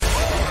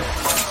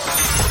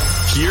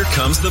Here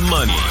comes the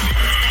money.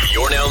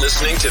 You're now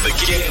listening to the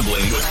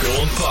Gambling with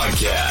Gold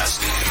podcast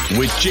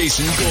with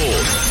Jason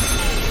Gold.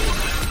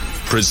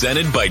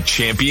 Presented by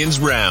Champions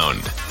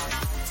Round.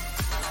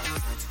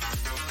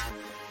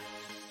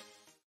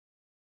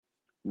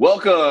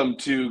 Welcome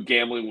to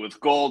Gambling with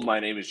Gold. My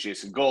name is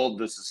Jason Gold.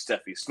 This is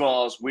Steffi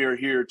Smalls. We are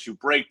here to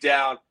break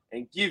down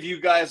and give you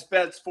guys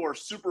bets for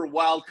Super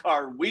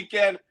Wildcard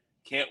Weekend.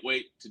 Can't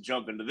wait to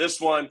jump into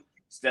this one.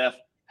 Steph,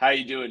 how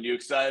you doing? You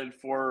excited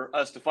for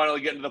us to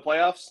finally get into the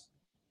playoffs?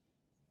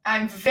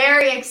 I'm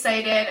very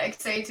excited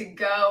to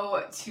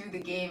go to the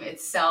game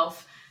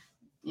itself.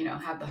 You know,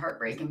 have the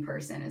heartbreak in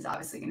person is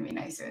obviously going to be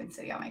nicer than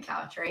sitting on my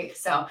couch, right?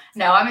 So,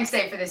 no, I'm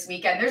excited for this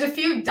weekend. There's a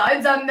few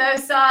duds on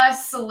this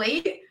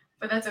slate,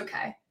 but that's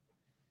okay.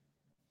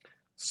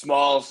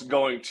 Smalls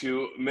going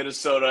to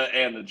Minnesota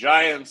and the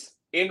Giants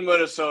in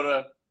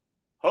Minnesota.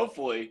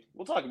 Hopefully,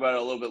 we'll talk about it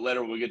a little bit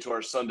later when we get to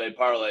our Sunday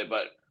parlay,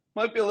 but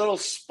might be a little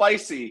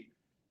spicy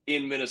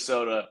in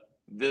Minnesota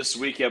this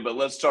weekend. But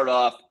let's start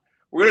off.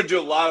 We're going to do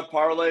a lot of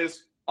parlays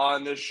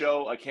on this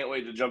show. I can't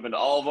wait to jump into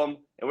all of them.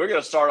 And we're going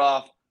to start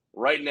off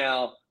right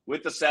now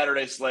with the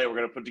Saturday slate. We're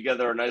going to put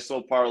together a nice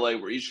little parlay.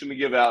 We're each going to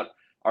give out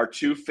our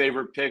two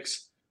favorite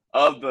picks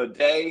of the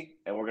day,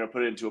 and we're going to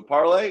put it into a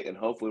parlay, and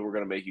hopefully we're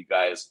going to make you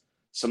guys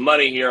some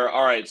money here.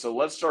 All right, so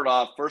let's start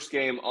off. First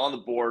game on the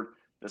board,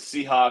 the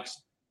Seahawks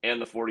and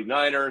the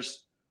 49ers.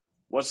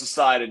 What's the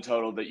side in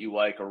total that you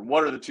like, or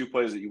what are the two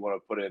plays that you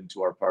want to put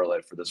into our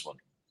parlay for this one?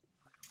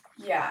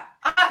 Yeah.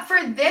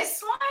 For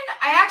this one,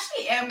 I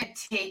actually am going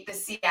to take the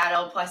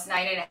Seattle plus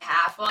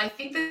 9.5. Well, I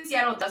think that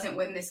Seattle doesn't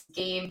win this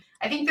game.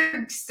 I think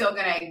they're still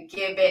going to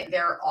give it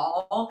their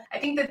all. I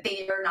think that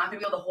they are not going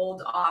to be able to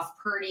hold off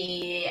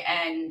Purdy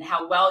and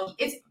how well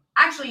it's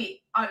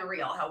actually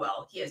unreal how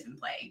well he has been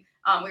playing.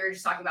 We were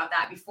just talking about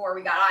that before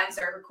we got on and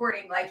started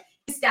recording. Like,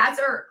 his stats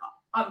are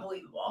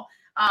unbelievable.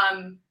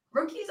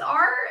 Rookies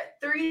are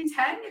 3-10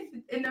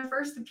 in their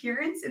first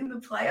appearance in the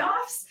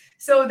playoffs.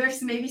 So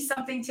there's maybe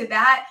something to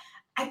that.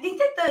 I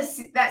think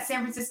that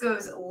San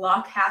Francisco's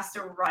luck has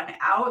to run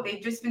out. They've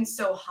just been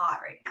so hot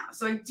right now.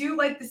 So I do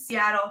like the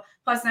Seattle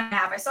plus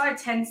 9.5. I saw a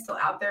 10 still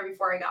out there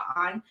before I got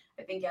on,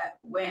 I think at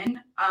Win.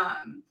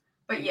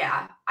 But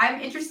yeah,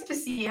 I'm interested to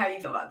see how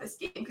you feel about this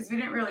game because we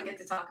didn't really get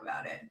to talk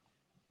about it.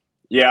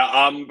 Yeah,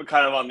 I'm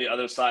kind of on the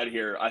other side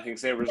here. I think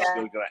San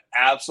Francisco is going to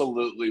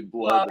absolutely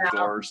blow the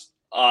doors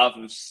off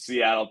of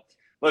Seattle.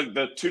 Look,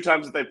 the two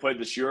times that they played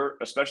this year,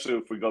 especially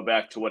if we go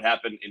back to what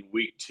happened in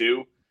week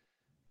 2,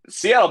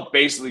 Seattle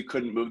basically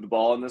couldn't move the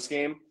ball in this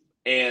game.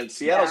 And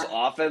Seattle's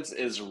offense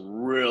is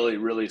really,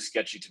 really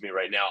sketchy to me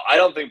right now. I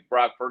don't think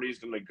Brock Purdy is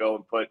going to go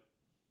and put,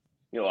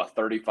 a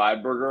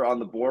 35 burger on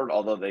the board,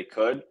 although they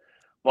could.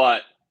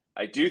 But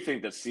I do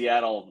think that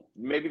Seattle,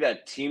 maybe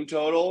that team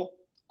total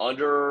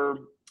under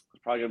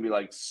 – probably going to be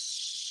like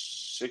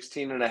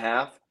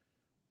 16.5.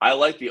 I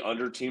like the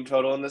under team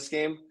total in this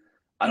game.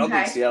 I don't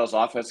think Seattle's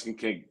offense can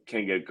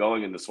get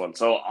going in this one.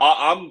 So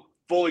I'm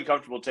fully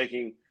comfortable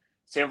taking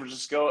San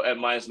Francisco at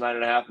minus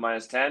 9.5,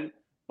 minus 10.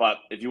 But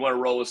if you want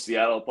to roll with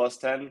Seattle plus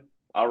 10,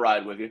 I'll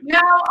ride with you. No,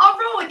 I'll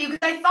roll with you because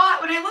I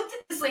thought when I looked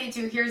at the slate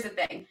too, here's the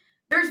thing.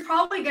 There's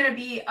probably going to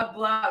be a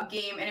blowout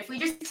game. And if we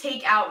just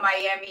take out the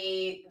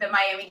Miami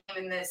game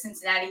and the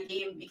Cincinnati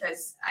game,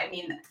 because,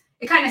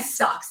 it kind of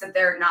sucks that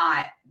their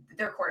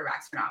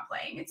quarterbacks are not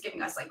playing. It's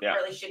giving us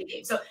really shitty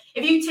games. So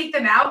if you take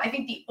them out, I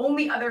think the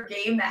only other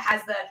game that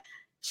has the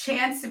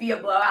chance to be a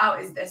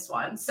blowout is this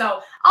one.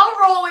 So I'll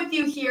roll with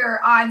you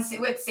here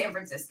with San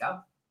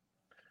Francisco.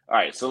 All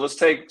right, so let's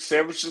take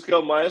San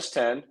Francisco minus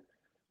 10.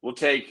 We'll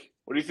take,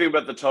 what do you think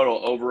about the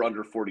total over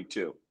under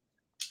 42?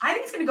 I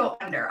think it's going to go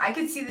under. I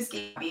could see this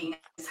game being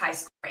as high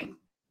scoring.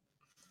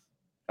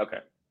 Okay.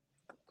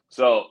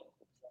 So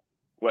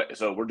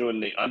we're doing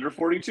the under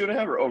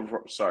 42.5 or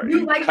over? Sorry.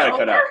 You like the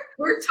over?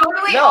 We're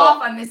totally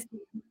off on this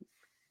game.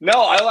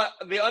 No,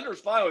 the under is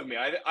fine with me.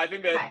 I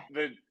think that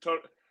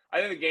I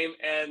think the game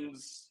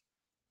ends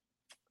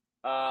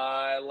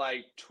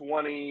like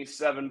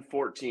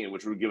 27-14,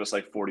 which would give us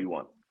like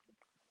 41.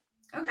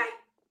 Okay.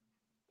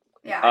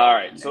 Yeah. All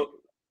right.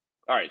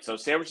 So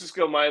San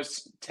Francisco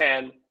minus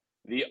 10,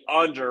 the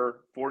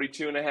under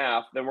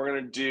 42.5. Then we're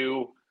going to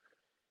do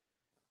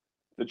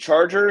the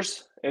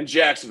Chargers and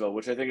Jacksonville,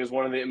 which I think is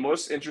one of the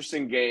most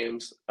interesting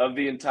games of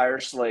the entire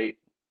slate.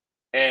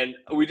 And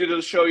we did a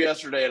show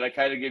yesterday, and I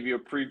kind of gave you a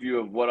preview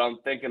of what I'm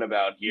thinking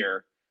about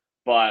here.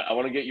 But I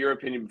want to get your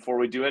opinion before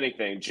we do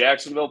anything.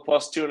 Jacksonville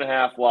plus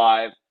 2.5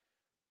 live.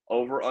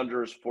 Over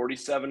under is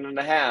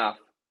 47.5.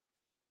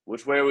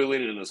 Which way are we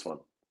leaning in this one?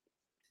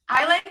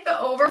 I like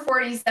the over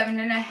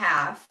 47.5.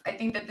 I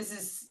think that this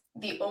is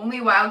the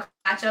only wild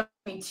matchup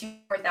between 2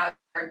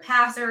 4,000-yard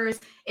passers.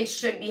 It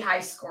should be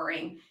high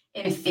scoring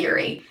in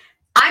theory.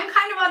 I'm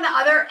kind of on the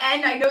other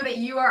end. I know that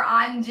you are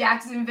on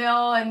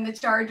Jacksonville and the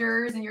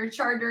Chargers and your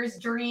Chargers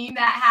dream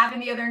that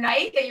happened the other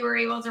night that you were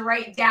able to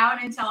write down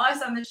and tell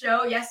us on the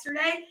show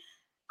yesterday.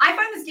 I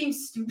find this game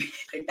stupid.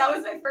 That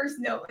was my first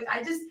note.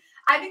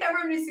 I think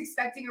everyone is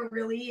expecting a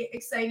really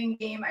exciting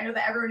game. I know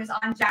that everyone is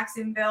on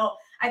Jacksonville.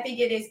 I think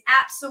it is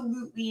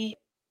absolutely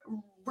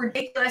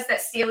ridiculous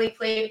that Staley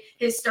played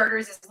his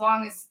starters as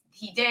long as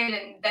he did,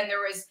 and then there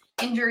was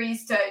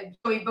injuries to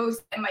Joey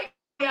Bosa and Mike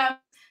Williams.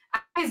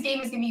 His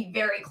game is going to be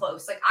very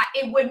close. Like,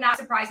 it would not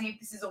surprise me if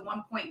this is a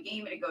 1-point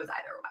game and it goes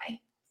either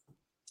way.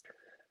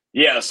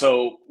 Yeah,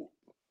 so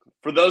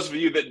for those of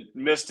you that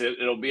missed it,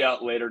 it'll be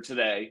out later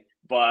today.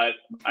 But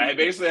I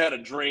basically had a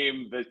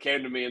dream that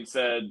came to me and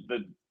said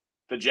that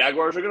the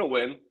Jaguars are going to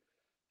win,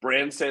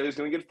 Brandon Staley's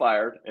going to get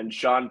fired, and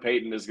Sean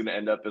Payton is going to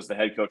end up as the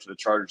head coach of the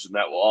Chargers, and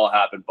that will all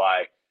happen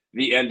by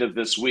the end of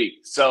this week.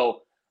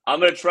 So I'm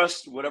going to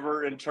trust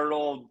whatever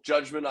internal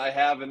judgment I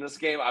have in this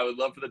game. I would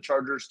love for the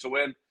Chargers to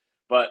win,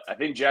 but I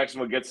think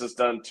Jacksonville gets this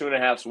done.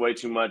 2.5 is way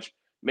too much.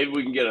 Maybe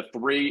we can get a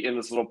 3 in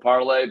this little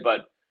parlay,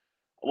 but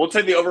we'll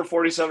take the over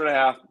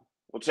 47.5.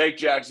 We'll take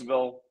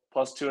Jacksonville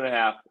plus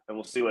 2.5, and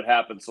we'll see what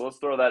happens. So let's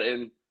throw that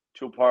in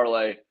to a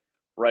parlay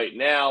right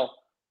now.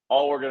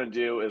 All we're going to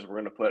do is we're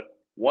going to put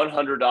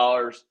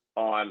 $100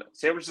 on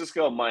San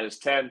Francisco minus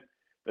 10,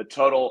 the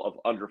total of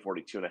under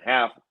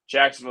 42.5,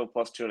 Jacksonville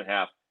plus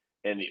 2.5,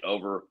 and the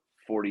over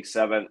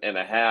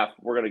 47.5.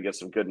 We're going to get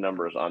some good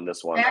numbers on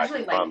this one. I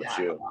actually like that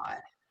a lot.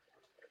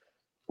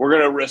 We're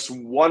going to risk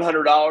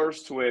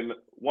 $100 to win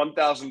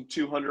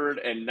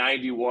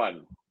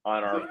 $1,291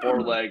 on our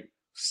 4-leg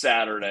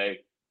Saturday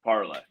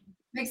parlay.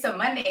 Make some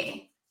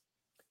money.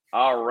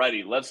 All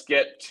righty, let's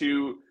get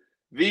to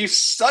the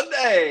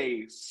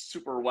Sunday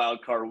Super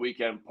Wild Card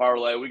Weekend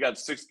parlay. We got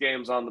 6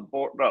 games on the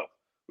board. No,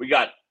 we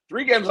got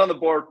 3 games on the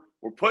board.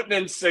 We're putting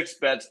in 6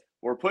 bets.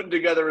 We're putting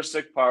together a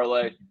 6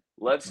 parlay.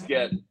 Let's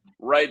get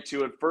right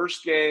to it.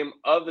 First game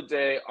of the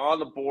day on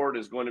the board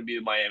is going to be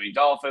the Miami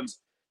Dolphins,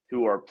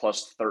 who are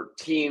plus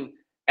 13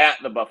 at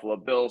the Buffalo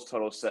Bills.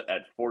 Total set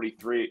at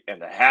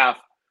 43.5.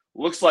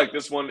 Looks like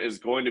this one is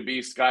going to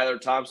be Skylar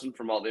Thompson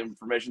from all the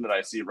information that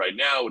I see right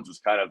now, which is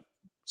kind of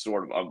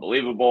sort of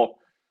unbelievable.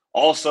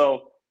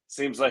 Also,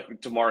 seems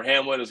like Damar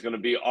Hamlin is going to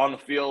be on the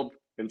field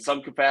in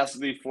some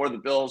capacity for the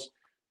Bills.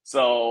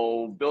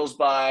 So Bills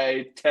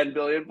by 10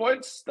 billion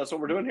points. That's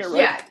what we're doing here,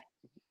 right? Yeah,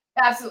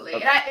 absolutely.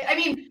 Okay. And I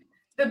mean,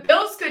 the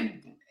Bills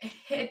could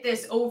hit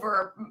this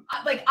over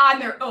like on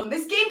their own.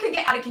 This game could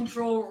get out of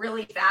control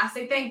really fast,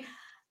 I think.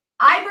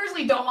 I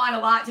personally don't want a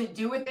lot to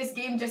do with this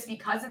game just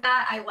because of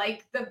that. I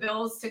like the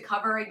Bills to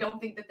cover. I don't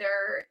think that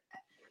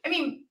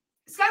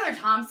Skylar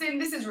Thompson,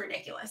 this is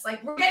ridiculous.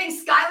 Like, we're getting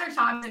Skylar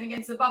Thompson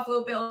against the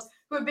Buffalo Bills,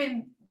 who have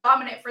been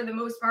dominant for the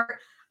most part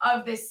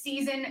of this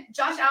season.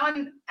 Josh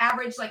Allen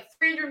averaged like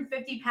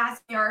 350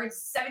 passing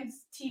yards, 7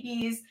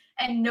 TDs,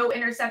 and no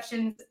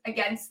interceptions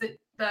against the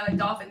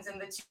Dolphins in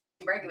the 2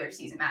 regular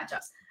season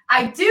matchups.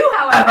 I do,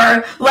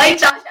 however, like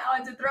Josh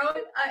Allen to throw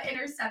an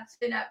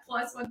interception at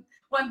plus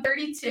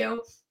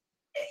 132.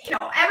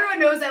 Everyone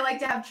knows I like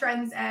to have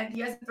trends, and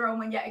he hasn't thrown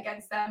one yet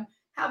against them.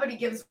 How about he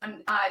gives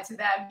one to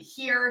them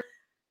here?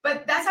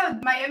 But that's how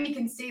Miami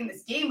can stay in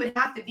this game, would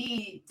have to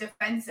be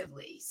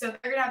defensively. So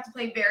they're gonna have to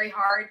play very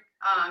hard.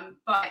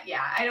 But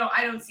yeah, I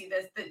don't see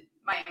the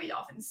Miami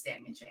Dolphins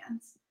standing a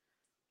chance.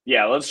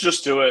 Yeah, let's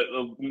just do it.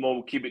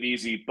 We'll keep it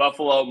easy.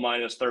 Buffalo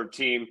minus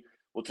 13.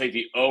 We'll take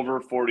the over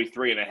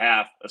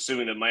 43.5,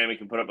 assuming that Miami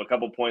can put up a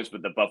couple points,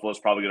 but that Buffalo's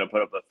probably going to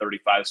put up a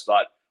 35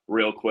 spot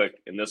real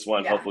quick in this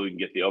one. Yeah. Hopefully we can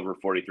get the over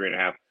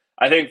 43.5.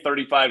 I think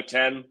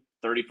 35-10,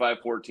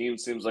 35-14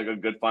 seems like a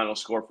good final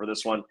score for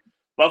this one.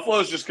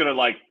 Buffalo's just going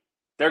to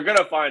they're going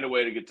to find a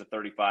way to get to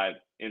 35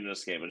 in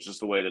this game. It's just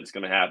the way that it's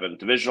going to happen.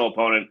 Divisional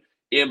opponent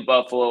in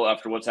Buffalo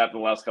after what's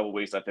happened the last couple of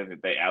weeks. I think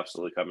that they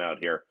absolutely come out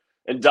here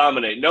and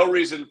dominate. No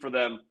reason for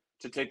them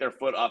to take their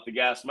foot off the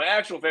gas. My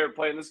actual favorite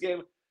play in this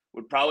game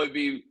would probably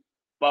be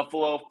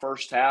Buffalo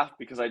first half,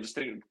 because I just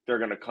think they're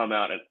going to come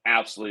out and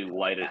absolutely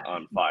light it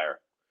on fire.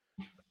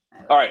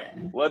 All right,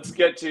 let's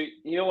get to,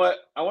 you know what?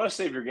 I want to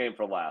save your game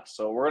for last.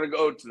 So we're going to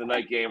go to the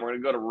night game. We're going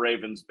to go to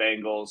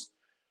Ravens-Bengals.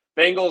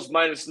 Bengals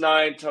minus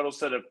 9, total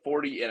set at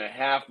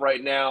 40.5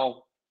 right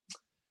now.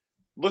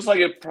 Looks like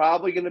it's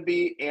probably going to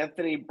be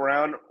Anthony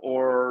Brown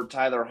or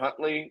Tyler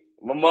Huntley.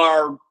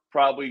 Lamar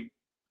probably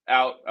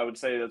out. I would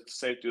say that's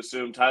safe to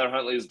assume. Tyler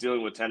Huntley is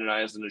dealing with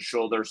tendonitis in his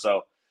shoulder,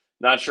 so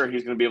not sure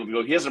he's going to be able to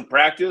go. He hasn't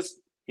practiced.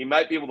 He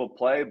might be able to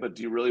play, but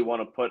do you really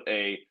want to put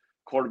a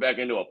quarterback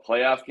into a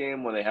playoff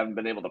game when they haven't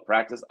been able to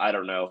practice? I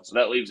don't know. So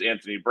that leaves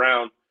Anthony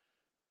Brown.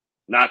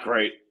 Not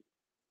great.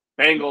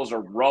 Bengals are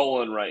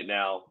rolling right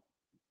now.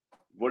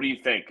 What do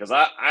you think? Because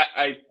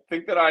I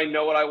think that I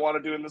know what I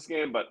want to do in this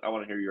game, but I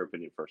want to hear your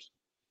opinion first.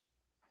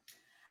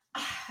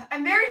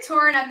 I'm very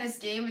torn on this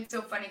game. It's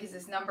so funny because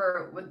this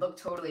number would look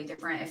totally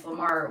different if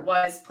Lamar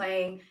was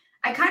playing.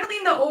 I kind of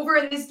lean the over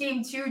in this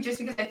game too, just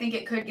because I think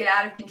it could get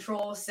out of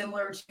control,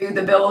 similar to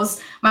the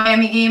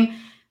Bills-Miami game.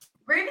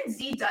 Ravens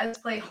D does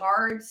play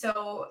hard,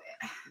 so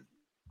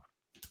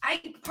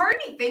part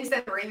of me thinks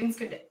that the Ravens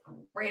could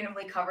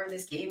randomly cover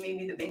this game.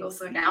 Maybe the Bengals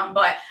slow down,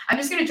 but I'm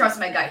just going to trust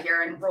my gut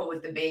here and roll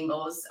with the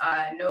Bengals.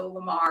 No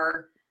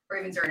Lamar.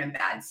 Ravens are in a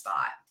bad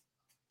spot.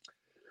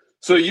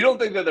 So you don't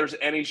think that there's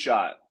any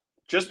shot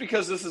just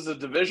because this is a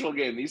divisional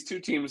game, these two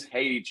teams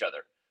hate each other.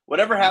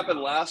 Whatever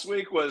happened last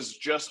week was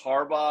just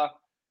Harbaugh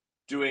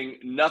doing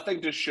nothing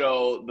to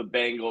show the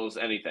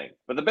Bengals anything.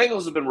 But the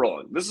Bengals have been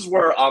rolling. This is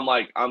where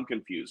I'm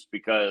confused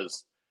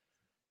because,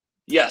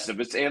 yes, if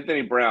it's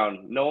Anthony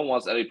Brown, no one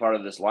wants any part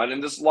of this line.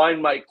 And this line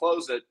might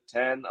close at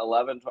 10,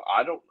 11.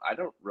 I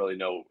don't really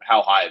know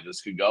how high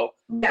this could go.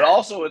 Yeah. But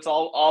also, it's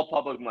all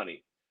public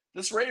money.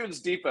 This Ravens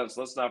defense,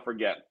 let's not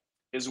forget,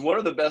 is one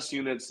of the best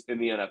units in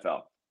the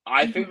NFL.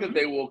 I think that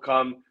they will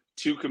come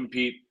to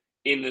compete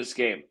in this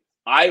game.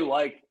 I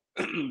like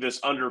this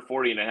under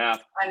 40.5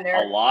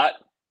 a lot.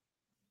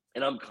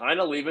 And I'm kind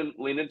of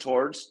leaning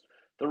towards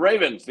the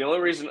Ravens. The only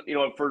reason,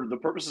 for the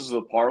purposes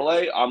of the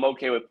parlay, I'm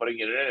okay with putting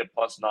it in at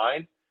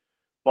 +9.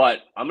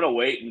 But I'm going to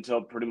wait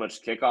until pretty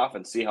much kickoff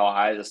and see how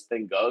high this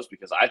thing goes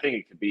because I think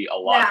it could be a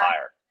lot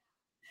higher.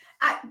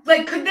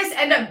 Could this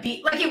end up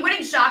it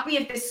wouldn't shock me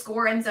if this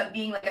score ends up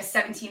being like a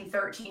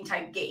 17-13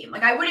 type game.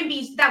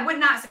 That would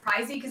not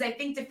surprise me because I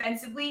think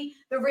defensively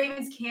the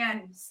Ravens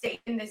can stay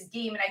in this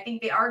game and I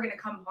think they are going to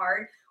come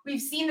hard. We've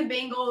seen the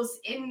Bengals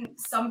in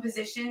some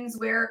positions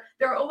where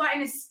their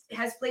O-line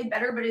has played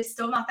better, but is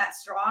still not that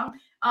strong.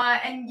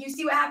 And you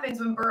see what happens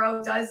when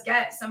Burrow does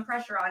get some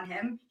pressure on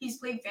him. He's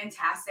played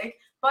fantastic,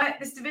 but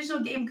this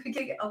divisional game could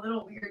get a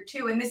little weird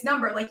too. And this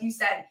number, like you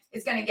said,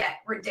 is going to get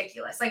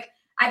ridiculous.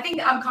 I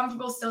think I'm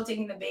comfortable still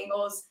taking the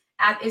Bengals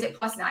is it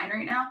 +9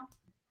 right now?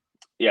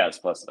 Yeah, it's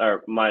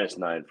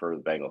 -9 for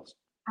the Bengals.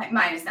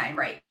 -9,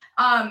 right.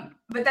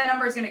 But that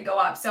number is going to go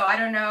up. So I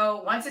don't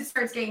know. Once it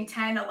starts getting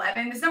 10,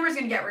 11, this number is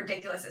going to get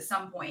ridiculous at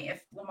some point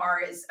if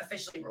Lamar is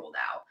officially ruled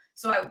out.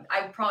 So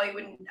I probably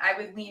wouldn't. I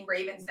would lean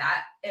Ravens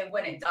that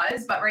when it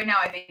does. But right now,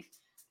 I think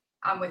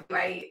I'm with you.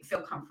 I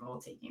feel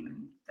comfortable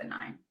taking the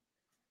 9.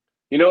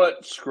 You know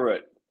what? Screw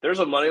it. There's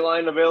a money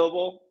line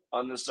available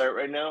on this site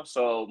right now.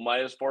 So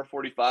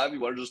 -445. You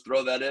want to just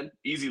throw that in?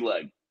 Easy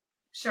leg.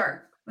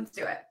 Sure. Let's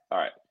do it. All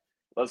right.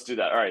 Let's do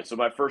that. All right. So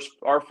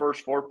our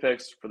first 4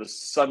 picks for the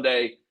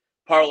Sunday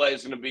parlay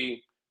is going to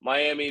be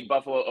Miami,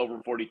 Buffalo over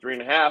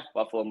 43.5,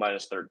 Buffalo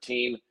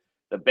 -13,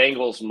 the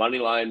Bengals money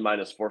line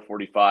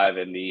 -445,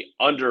 and the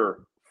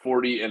under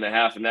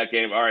 40.5 in that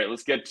game. All right.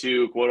 Let's get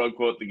to quote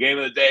unquote the game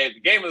of the day,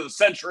 the game of the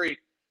century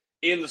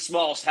in the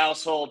Smalls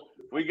household.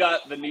 We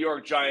got the New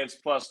York Giants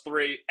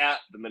 +3 at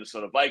the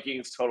Minnesota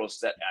Vikings. Total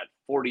set at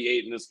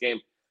 48 in this game.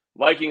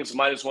 Vikings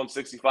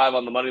 -165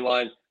 on the money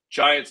line.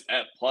 Giants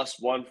at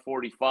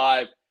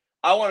 +145.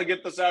 I want to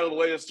get this out of the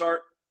way to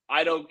start.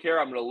 I don't care.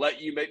 I'm going to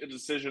let you make the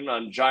decision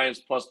on Giants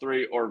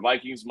 +3 or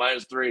Vikings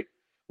 -3.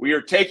 We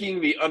are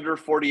taking the under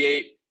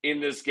 48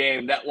 in this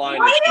game. That line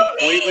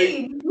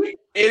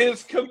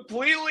is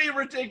completely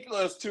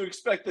ridiculous to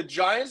expect the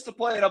Giants to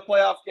play in a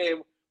playoff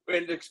game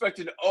and expect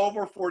an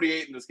over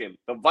 48 in this game.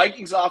 The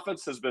Vikings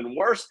offense has been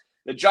worse.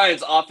 The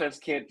Giants offense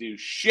can't do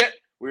shit.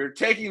 We're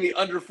taking the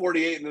under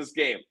 48 in this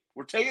game.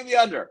 We're taking the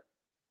under.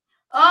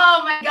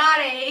 Oh my God,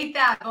 I hate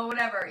that, but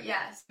whatever.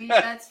 Yes,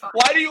 that's fine.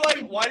 Why do you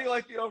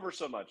like the over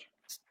so much?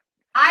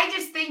 I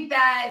just think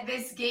that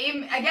this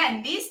game,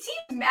 again, these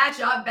teams match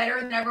up better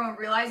than everyone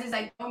realizes.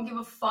 I don't give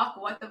a fuck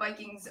what the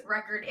Vikings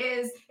record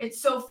is.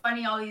 It's so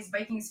funny, all these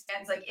Vikings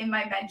fans, in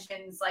my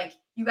mentions,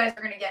 you guys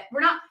are going to get,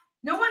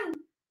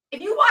 if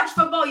you watch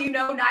football,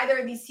 neither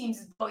of these teams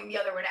is blowing the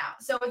other one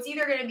out. So it's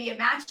either going to be a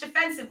match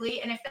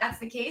defensively, and if that's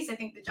the case, I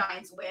think the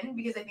Giants win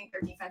because I think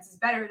their defense is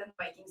better than the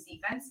Vikings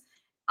defense.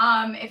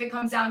 If it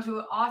comes down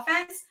to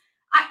offense,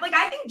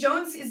 I think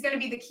Jones is going to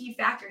be the key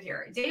factor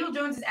here. Daniel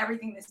Jones is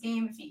everything this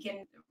game. If he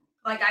can,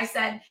 like I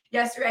said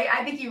yesterday,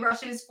 I think he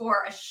rushes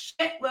for a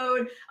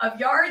shitload of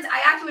yards.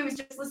 I actually was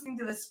just listening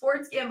to the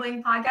sports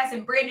gambling podcast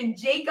and Brandon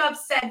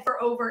Jacobs said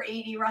for over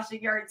 80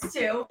 rushing yards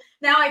too.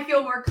 Now I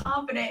feel more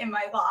confident in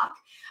my lock.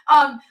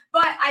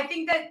 But I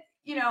think that,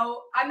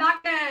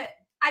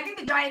 I think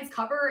the Giants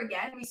cover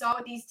again. We saw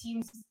what these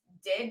teams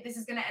did. This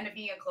is going to end up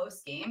being a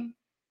close game.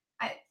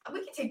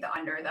 We can take the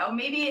under though.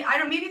 Maybe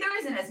there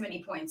isn't as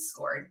many points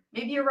scored.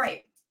 Maybe you're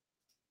right.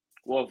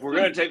 Well, if we're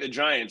going to take the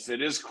Giants,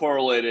 it is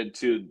correlated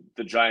to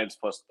the Giants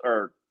if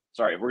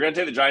we're going to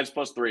take the Giants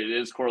 +3, it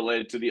is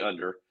correlated to the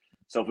under.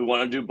 So if we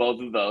want to do both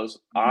of those,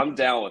 I'm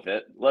down with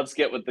it. Let's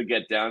get with the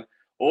get down.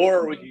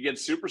 Or we could get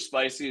super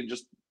spicy and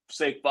just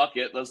say, fuck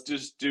it. Let's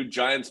just do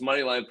Giants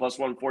money line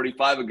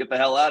 +145 and get the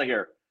hell out of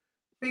here.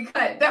 We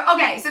could.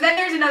 Okay, so then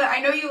there's another. I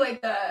know you like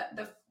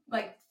the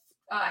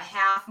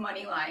half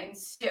money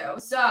lines too.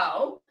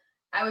 So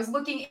I was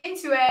looking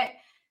into it.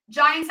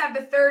 Giants have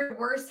the third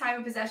worst time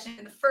of possession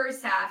in the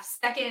first half,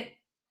 second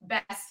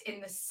best in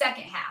the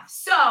second half.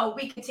 So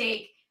we could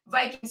take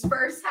Vikings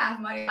first half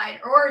money line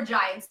or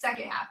Giants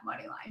second half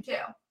money line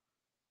too.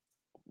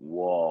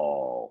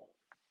 Whoa.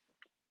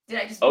 Did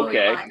I just blow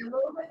your mind a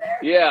little bit there?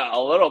 Yeah, a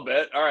little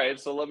bit. All right,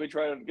 so let me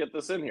try to get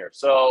this in here.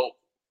 So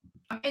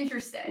I'm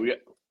interested.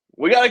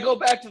 We got to go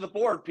back to the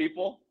board,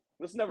 people.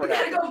 This never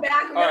happened. We got to go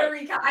back. We got to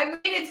recap. I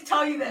waited to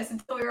tell you this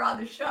until we were on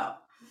the show.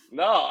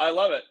 No, I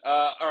love it.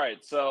 All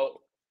right,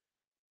 so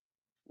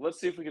let's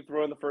see if we can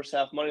throw in the first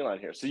half money line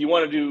here. So you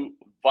want to do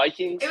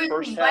Vikings It was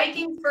first half?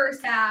 Vikings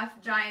first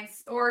half,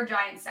 Giants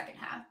second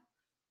half.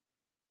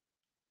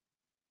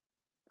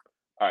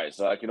 All right,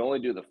 so I can only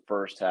do the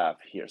first half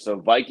here. So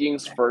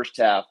Vikings first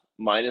half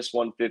minus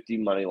 150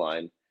 money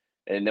line,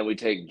 and then we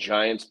take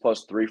Giants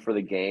 +3 for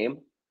the game,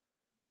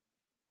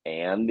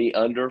 and the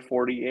under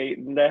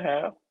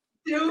 48.5,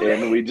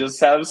 and we just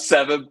have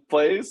 7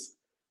 plays.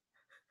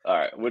 All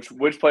right,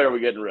 which player are we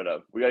getting rid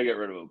of? We got to get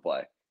rid of a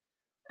play.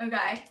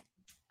 Okay.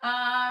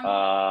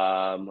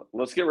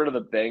 Let's get rid of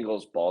the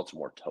Bengals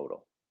Baltimore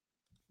total.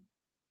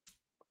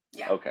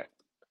 Yeah. Okay.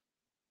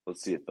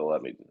 Let's see if they'll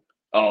let me.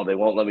 Oh, they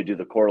won't let me do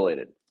the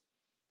correlated.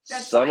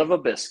 That's Son fine. of a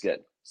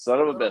biscuit.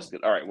 Son of a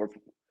biscuit. All right, we're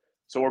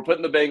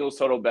putting the Bengals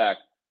total back.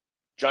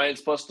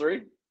 Giants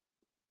 +3.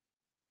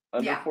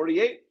 Under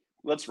 48.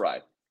 Let's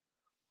ride.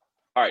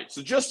 All right,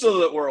 so just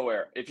so that we're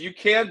aware, if you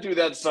can do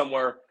that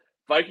somewhere,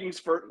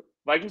 Vikings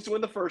to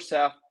win the first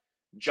half,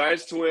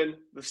 Giants to win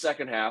the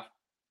second half.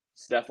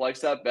 Steph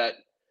likes that bet.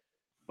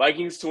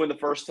 Vikings to win the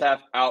first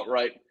half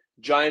outright.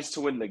 Giants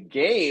to win the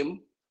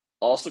game.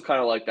 Also kind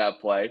of like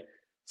that play.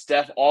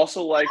 Steph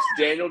also likes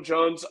Daniel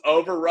Jones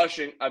over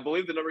rushing. I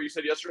believe the number you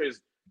said yesterday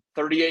is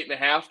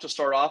 38.5 to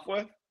start off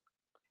with.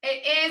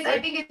 It is. Right?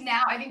 I think it's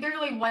now. I think there's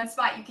only one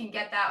spot you can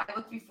get that. I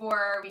looked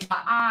before we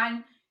got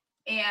on,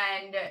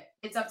 and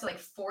it's up to like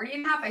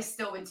 40.5. I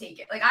still would take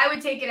it. Like I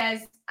would take it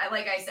as,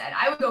 like I said,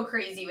 I would go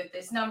crazy with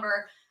this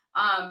number.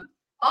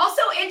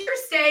 Also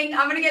interesting.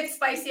 I'm gonna get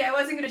spicy. I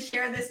wasn't gonna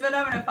share this, but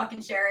I'm gonna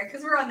fucking share it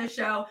because we're on the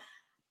show.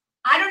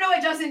 I don't know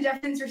what Justin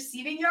Jefferson's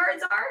receiving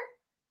yards are,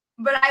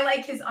 but I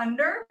like his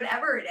under,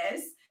 whatever it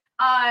is.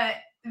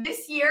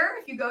 This year,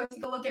 if you go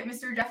take a look at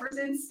Mr.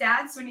 Jefferson's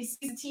stats, when he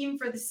sees a team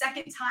for the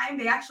second time,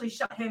 they actually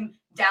shut him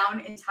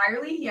down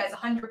entirely. He has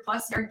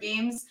 100+ yard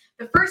games.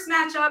 The first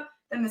matchup,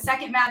 then the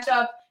second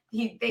matchup,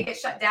 they get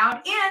shut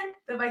down, and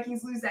the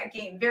Vikings lose that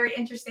game. Very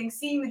interesting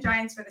seeing the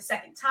Giants for the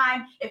second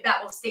time. If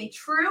that will stay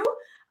true,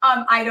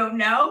 I don't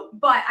know,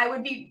 but I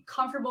would be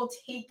comfortable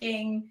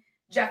taking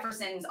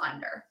Jefferson's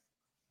under.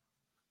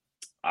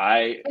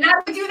 And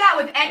I would do that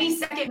with any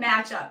second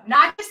matchup.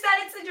 Not just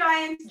that it's the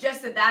Giants,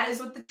 just that is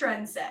what the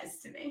trend says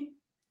to me.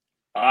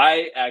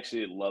 I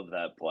actually love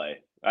that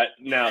play.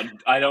 Now,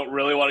 I don't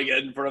really want to get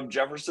in front of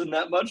Jefferson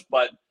that much,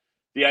 but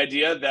the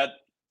idea that,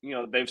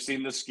 they've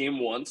seen this scheme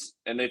once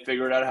and they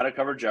figured out how to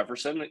cover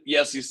Jefferson.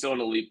 Yes, he's still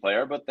an elite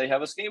player, but they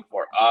have a scheme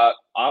for it.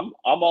 I'm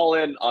all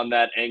in on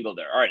that angle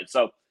there. All right,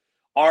 so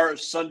our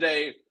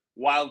Sunday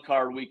wild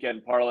card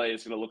weekend parlay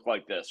is going to look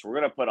like this. We're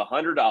going to put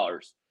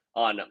 $100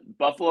 on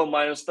Buffalo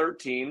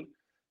 -13,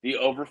 the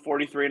over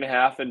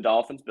 43.5 in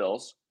Dolphins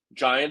Bills,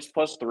 Giants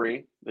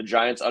 +3, the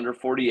Giants under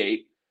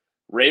 48,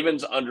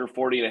 Ravens under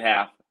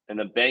 40.5, and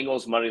the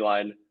Bengals money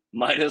line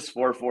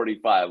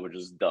 -445, which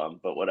is dumb,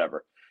 but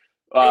whatever.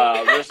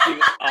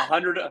 Risking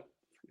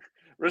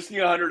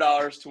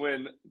 $100 to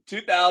win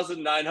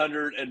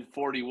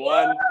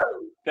 $2,941.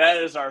 That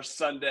is our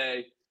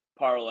Sunday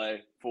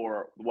parlay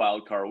for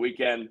wild card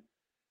weekend.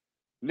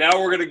 Now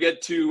we're going to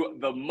get to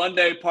the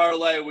Monday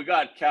parlay. We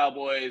got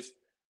Cowboys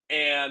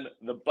and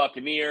the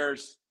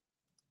Buccaneers.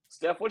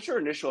 Steph, what's your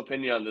initial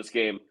opinion on this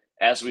game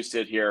as we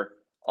sit here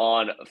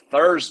on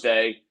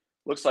Thursday?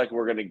 Looks like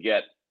we're going to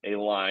get a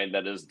line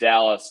that is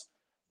Dallas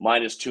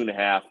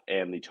 -2.5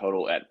 and the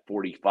total at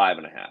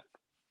 45.5.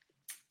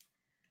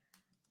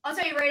 I'll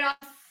tell you right off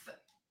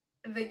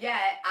the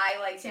get, I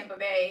like Tampa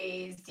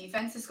Bay's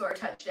defense to score a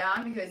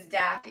touchdown because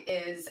Dak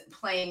is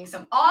playing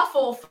some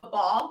awful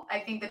football. I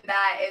think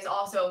that is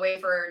also a way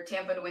for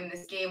Tampa to win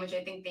this game, which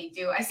I think they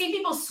do. I see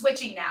people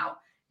switching now.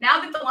 Now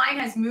that the line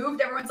has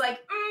moved, everyone's like,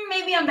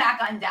 maybe I'm back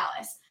on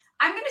Dallas.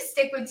 I'm going to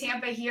stick with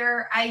Tampa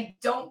here. I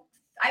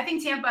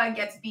think Tampa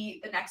gets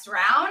beat the next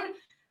round.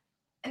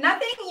 And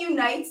nothing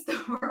unites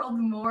the world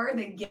more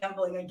than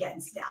gambling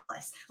against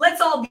Dallas.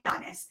 Let's all be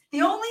honest.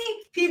 The only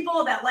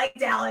people that like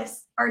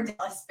Dallas are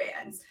Dallas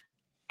fans.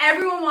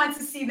 Everyone wants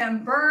to see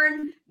them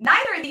burn.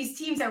 Neither of these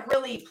teams have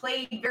really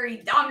played very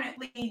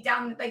dominantly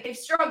down, like they've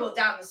struggled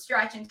down the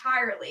stretch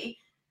entirely.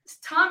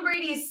 Tom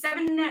Brady is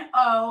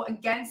 7-0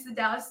 against the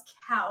Dallas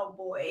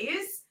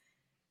Cowboys.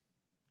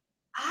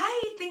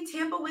 I think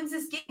Tampa wins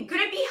this game.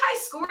 Could it be high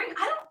scoring?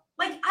 I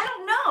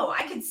don't know.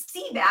 I could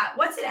see that.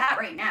 What's it at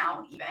right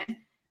now, even?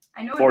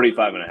 I know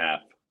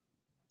 45.5.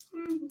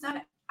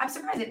 I'm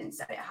surprised I didn't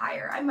set it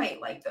higher. I might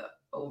like the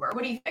over.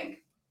 What do you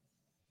think?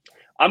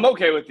 I'm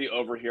okay with the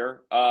over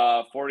here.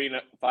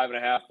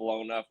 45.5,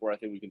 low enough where I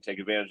think we can take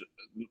advantage.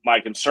 My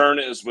concern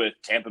is with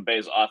Tampa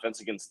Bay's offense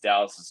against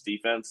Dallas's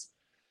defense.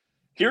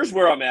 Here's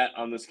where I'm at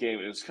on this game.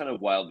 It was kind of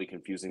wildly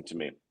confusing to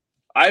me.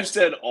 I've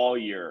said all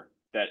year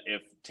that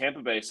if Tampa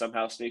Bay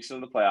somehow sneaks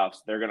into the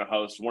playoffs, they're going to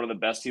host one of the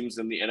best teams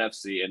in the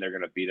NFC, and they're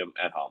going to beat them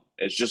at home.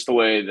 It's just the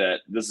way that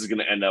this is going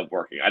to end up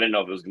working. I didn't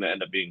know if it was going to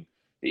end up being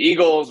the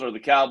Eagles or the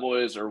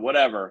Cowboys or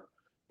whatever,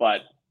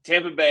 but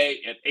Tampa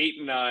Bay at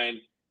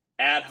 8-9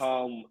 at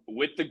home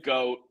with the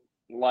GOAT,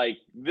 like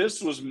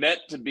this was meant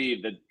to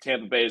be that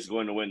Tampa Bay is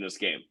going to win this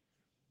game.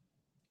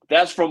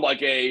 That's from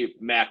like a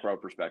macro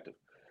perspective.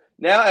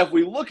 Now, if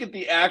we look at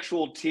the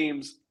actual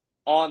teams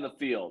on the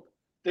field,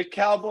 the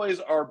Cowboys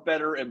are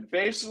better in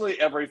basically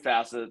every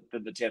facet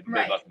than the Tampa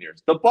Bay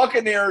Buccaneers. The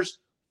Buccaneers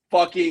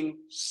fucking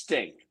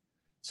stink.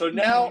 So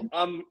now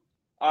I'm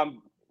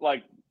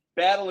like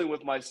battling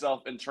with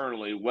myself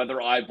internally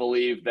whether I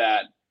believe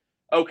that,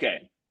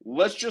 okay,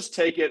 let's just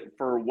take it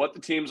for what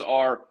the teams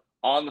are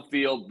on the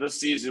field this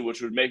season,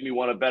 which would make me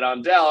want to bet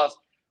on Dallas,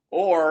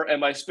 or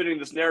am I spinning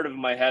this narrative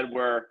in my head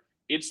where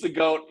it's the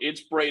GOAT,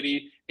 it's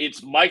Brady,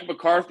 it's Mike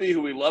McCarthy,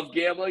 who we love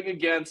gambling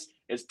against,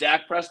 it's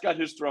Dak Prescott,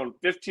 who's thrown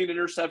 15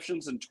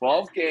 interceptions in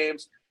 12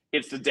 games,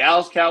 it's the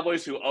Dallas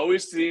Cowboys, who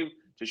always seem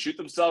to shoot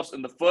themselves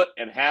in the foot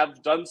and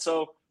have done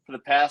so for the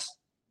past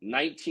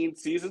 19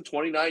 seasons,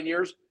 29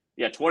 years?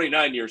 Yeah,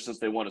 29 years since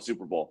they won a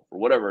Super Bowl, or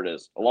whatever it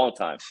is, a long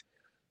time.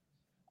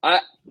 I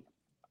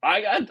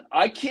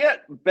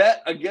can't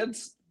bet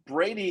against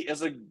Brady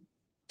as a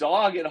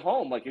dog at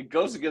home. Like, it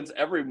goes against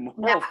every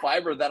moral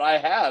fiber that I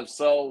have.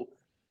 So,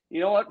 you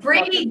know what?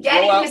 Brady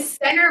getting his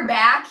center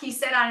back. He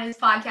said on his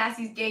podcast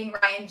he's getting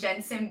Ryan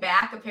Jensen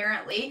back,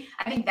 apparently.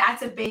 I think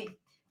that's a big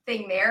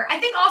thing there. I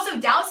think also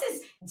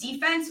Dallas's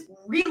defense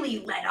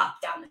really let up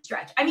down the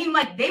stretch. I mean,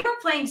 like, they were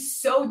playing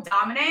so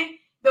dominant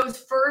those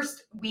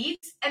first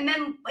weeks, and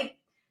then, like,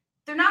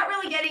 they're not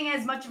really getting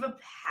as much of a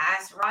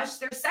pass rush.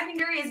 Their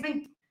secondary has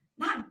been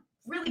not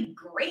really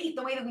great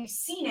the way that we've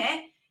seen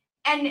it.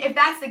 And if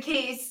that's the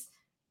case,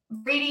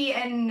 Brady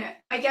and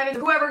Mike Evans,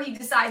 whoever he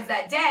decides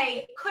that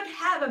day, could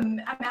have a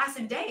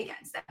massive day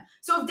against them.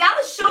 So if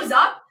Dallas shows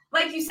up,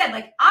 like you said,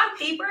 like on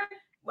paper,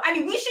 I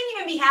mean, we shouldn't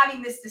even be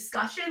having this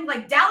discussion.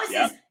 Like, Dallas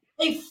is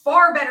a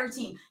far better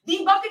team.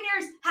 The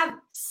Buccaneers have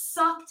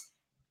sucked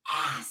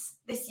ass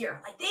this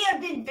year. Like, they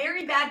have been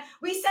very bad.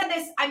 We said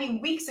this, I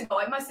mean, weeks ago.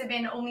 It must have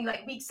been only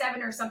like week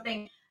 7 or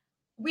something.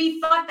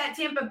 We thought that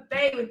Tampa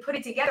Bay would put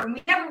it together, and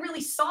we never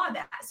really saw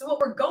that. So what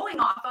we're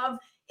going off of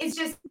is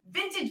just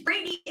vintage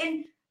Brady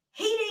and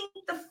hating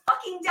the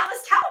fucking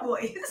Dallas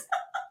Cowboys.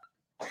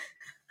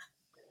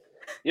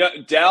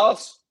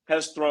 Dallas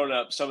has thrown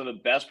up some of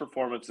the best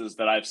performances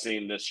that I've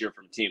seen this year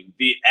from team.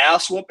 The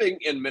ass whooping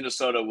in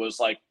Minnesota was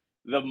like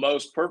the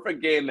most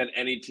perfect game that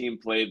any team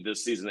played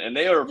this season, and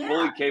they are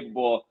fully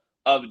capable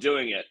of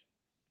doing it.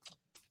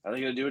 Are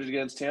they going to do it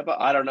against Tampa?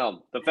 I don't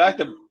know. The fact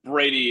that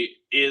Brady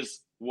is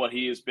what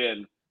he has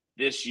been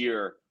this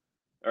year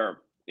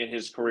or in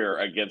his career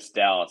against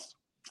Dallas,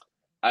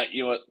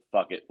 you know what?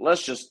 Fuck it.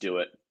 Let's just do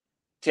it.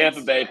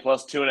 Tampa Bay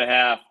plus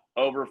 2.5,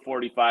 over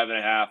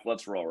 45.5.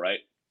 Let's roll,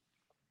 right?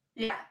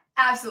 Yeah,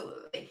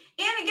 absolutely.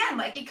 And again,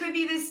 like, it could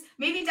be this,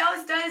 maybe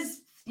Dallas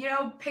does,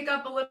 pick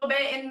up a little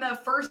bit in the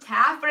first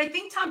half, but I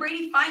think Tom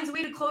Brady finds a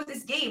way to close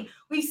this game.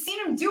 We've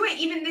seen him do it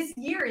even this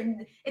year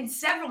in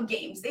several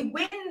games. They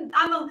win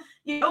on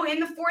the, in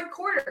the fourth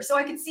quarter. So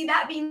I could see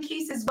that being the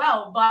case as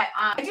well. But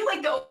I do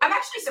like I'm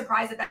actually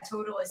surprised that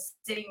total is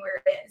sitting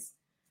where it is.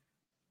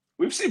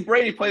 We've seen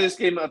Brady play this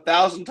game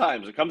 1,000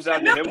 times. It comes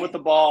down to him with the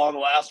ball on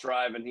the last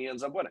drive, and he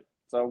ends up winning.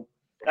 So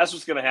that's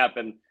what's going to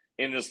happen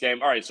in this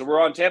game. All right, so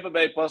we're on Tampa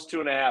Bay plus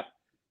 2.5,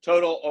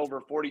 total over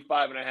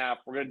 45.5.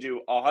 We're going to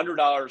do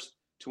 $100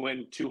 to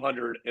win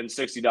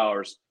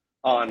 $260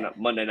 on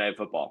Monday Night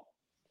Football.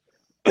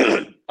 All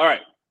right.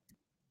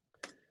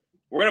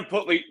 We're going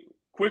to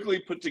quickly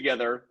put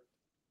together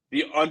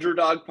the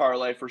underdog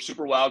parlay for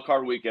Super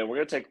Wildcard Weekend. We're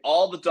going to take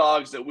all the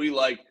dogs that we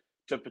like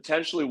to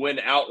potentially win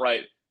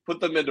outright, put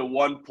them into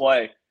one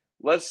play.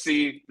 Let's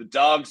see the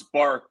dogs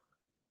bark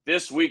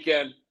this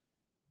weekend.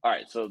 All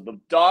right, so the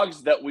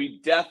dogs that we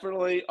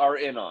definitely are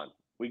in on.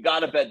 We got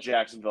to bet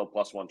Jacksonville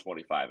plus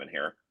 125 in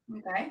here.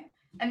 Okay.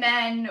 And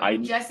then we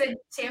just said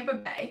Tampa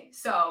Bay.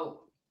 So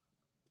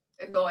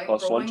rolling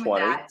with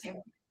that.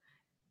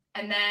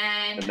 And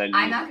then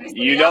I'm not going to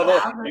say it out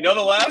loud. You know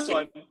the last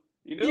one.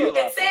 You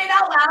can say it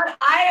out loud.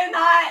 I am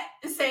not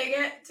saying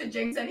it to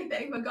jinx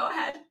anything, but go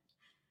ahead.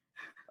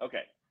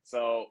 Okay.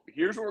 So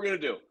here's what we're going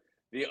to do.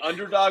 The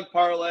underdog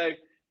parlay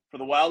for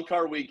the wild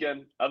card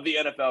weekend of the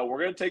NFL. We're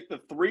going to take the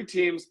 3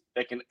 teams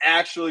that can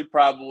actually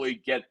probably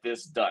get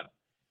this done.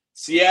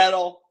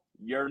 Seattle,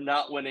 you're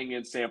not winning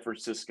in San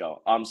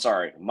Francisco. I'm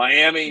sorry.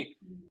 Miami,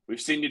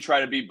 we've seen you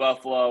try to beat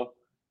Buffalo.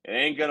 It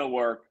ain't going to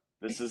work.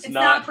 This is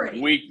not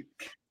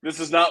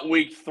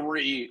week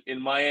 3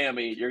 in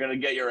Miami. You're going to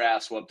get your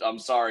ass whooped. I'm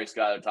sorry,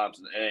 Skylar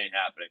Thompson. It ain't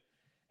happening.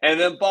 And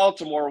then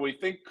Baltimore, we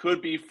think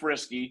could be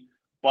frisky,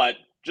 but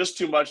just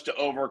too much to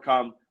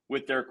overcome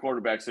with their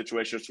quarterback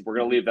situation, so we're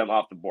going to leave them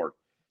off the board.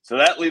 So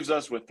that leaves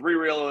us with 3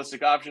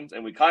 realistic options,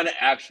 and we kind of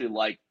actually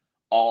like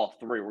all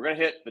 3. We're going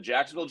to hit the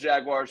Jacksonville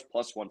Jaguars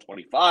plus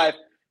 125.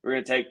 We're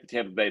going to take the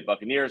Tampa Bay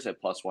Buccaneers at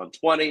plus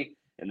 120.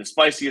 And the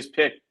spiciest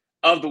pick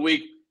of the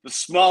week, the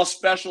small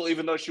special,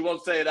 even though she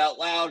won't say it out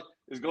loud,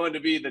 is going to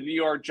be the New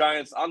York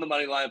Giants on the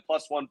money line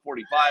plus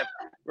 145.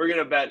 We're going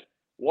to bet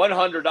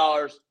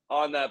 $100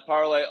 on that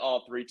parlay,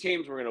 all 3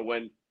 teams. We're going to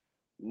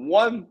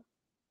win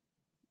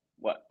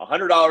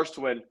 $100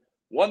 to win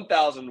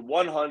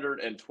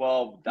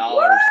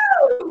 $1,112.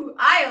 Woo!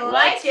 I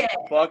like it.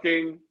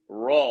 Fucking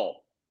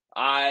roll.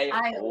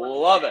 I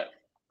love it.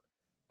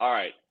 All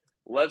right.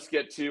 let's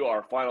get to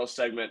our final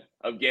segment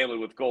of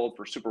Gambling with Gold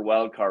for Super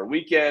Wildcard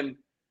Weekend.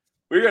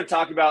 We're going to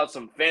talk about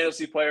some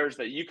fantasy players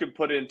that you can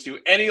put into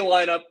any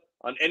lineup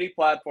on any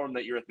platform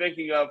that you're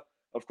thinking of.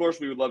 Of course,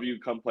 we would love you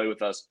to come play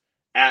with us.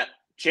 At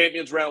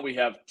Champions Round, we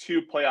have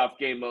 2 playoff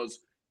game modes.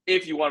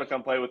 If you want to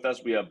come play with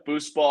us, we have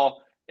Boost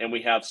Ball and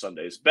we have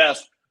Sunday's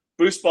Best.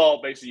 Boost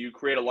Ball, basically you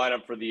create a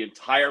lineup for the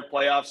entire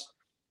playoffs.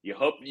 You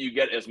hope that you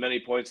get as many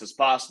points as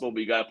possible, but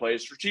you got to play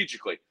it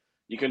strategically.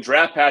 You can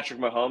draft Patrick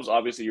Mahomes.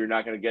 Obviously, you're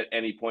not going to get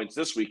any points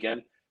this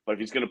weekend, but if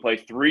he's going to play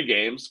 3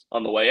 games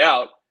on the way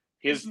out,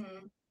 his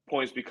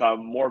points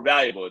become more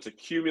valuable. It's a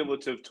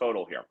cumulative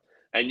total here.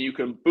 And you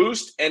can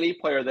boost any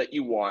player that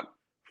you want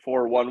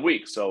for 1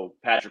 week. So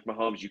Patrick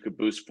Mahomes, you could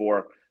boost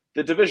for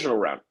the divisional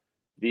round,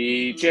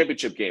 the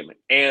championship game,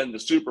 and the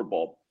Super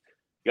Bowl.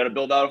 You got to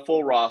build out a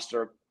full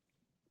roster.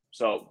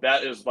 So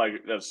that's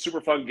a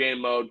super fun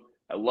game mode.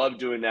 I love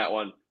doing that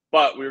one.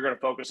 But we're going to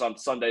focus on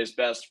Sunday's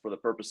Best for the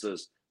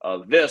purposes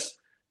of this.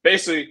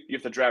 Basically, you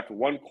have to draft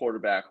 1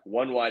 quarterback,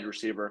 1 wide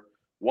receiver,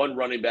 1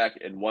 running back,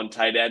 and 1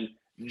 tight end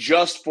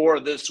just for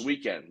this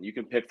weekend. You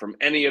can pick from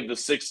any of the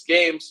 6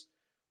 games.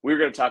 We're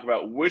going to talk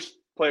about which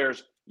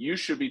players you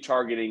should be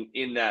targeting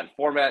in that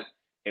format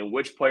and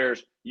which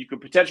players you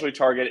could potentially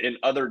target in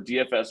other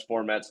DFS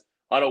formats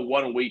on a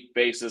 1-week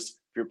basis.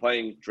 If you're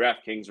playing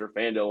DraftKings or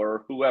FanDuel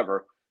or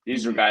whoever,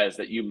 these are guys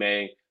that you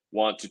may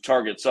want to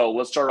target. So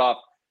let's start off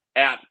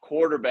at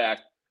quarterback.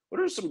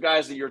 What are some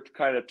guys that you're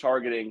kind of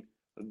targeting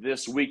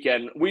this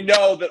weekend? We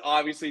know that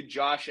obviously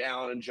Josh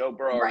Allen and Joe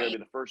Burrow are going to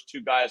be the first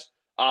 2 guys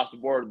off the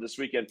board this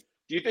weekend.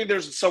 Do you think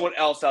there's someone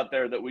else out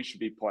there that we should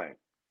be playing?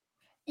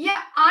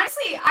 Yeah,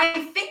 honestly,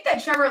 I think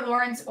that Trevor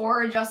Lawrence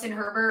or Justin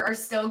Herbert are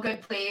still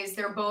good plays.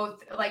 They're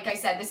both, like I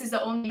said, this is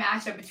the only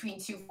matchup between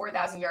 2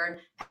 4,000-yard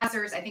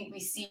passers. I think we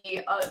see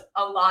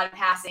a lot of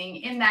passing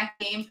in that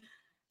game.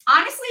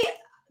 Honestly,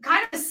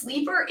 kind of a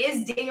sleeper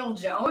is Daniel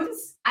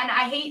Jones. And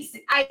I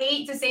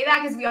hate to say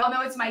that because we all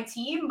know it's my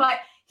team, but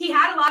he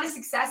had a lot of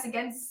success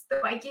against the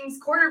Vikings.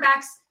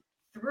 Quarterbacks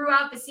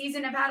throughout the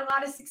season have had a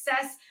lot of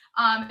success.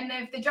 And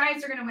if the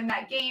Giants are going to win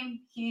that game,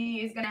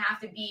 he is going to have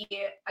to be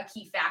a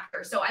key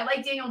factor. So I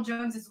like Daniel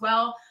Jones as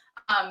well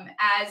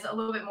as a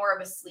little bit more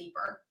of a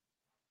sleeper.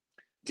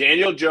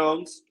 Daniel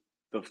Jones,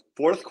 the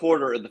 4th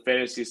quarter of the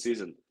fantasy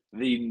season,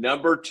 the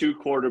number 2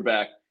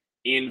 quarterback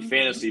in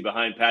fantasy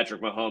behind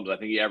Patrick Mahomes. I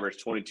think he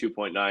averaged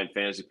 22.9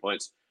 fantasy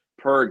points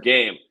per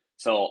game.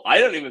 So I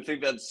don't even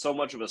think that's so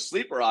much of a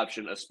sleeper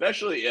option,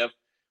 especially if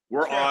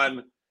we're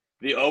on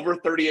the over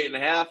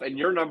 38.5 and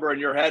your number in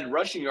your head,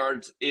 rushing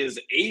yards, is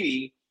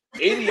 80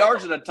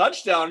 yards and a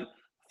touchdown.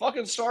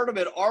 Fucking start him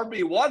at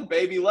RB1,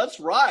 baby. Let's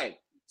ride.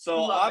 So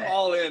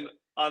all in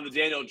on the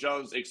Daniel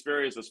Jones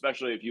experience,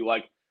 especially if you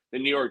like the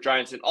New York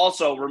Giants. And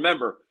also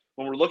remember,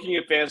 when we're looking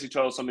at fantasy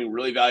totals, something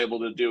really valuable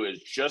to do is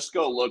just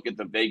go look at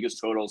the Vegas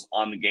totals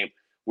on the game.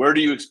 Where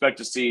do you expect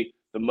to see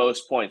the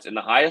most points? And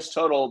the highest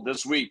total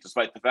this week,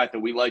 despite the fact that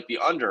we like the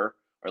under,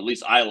 or at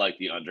least I like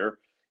the under,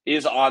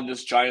 is on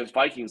this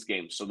Giants-Vikings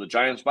game. So the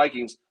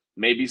Giants-Vikings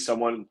may be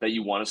someone that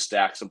you want to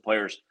stack some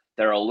players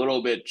that are a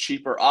little bit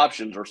cheaper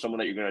options or someone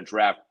that you're going to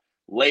draft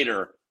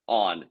later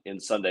on in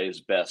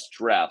Sunday's Best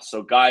draft.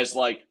 So guys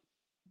like,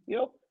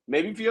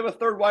 maybe if you have a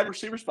 3rd wide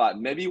receiver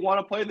spot, maybe you want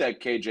to play that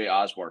KJ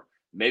Osborne.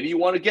 Maybe you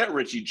want to get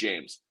Richie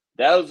James.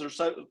 Those are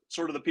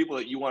sort of the people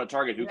that you want to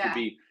target who could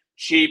be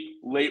cheap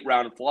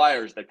late-round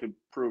flyers that could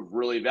prove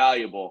really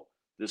valuable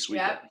this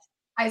weekend. Yep.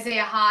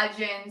 Isaiah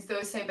Hodgins,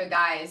 those type of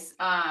guys.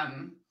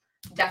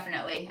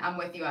 Definitely. I'm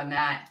with you on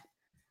that.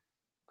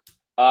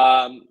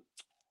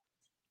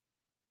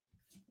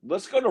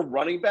 Let's go to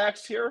running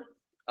backs here.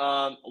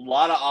 A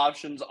lot of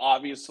options,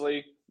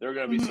 obviously. There are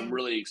going to be some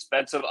really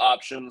expensive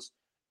options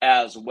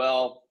as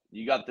well.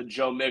 You got the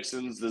Joe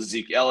Mixons, the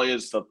Zeke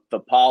Elliott's, the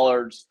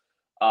Pollards,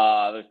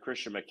 the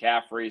Christian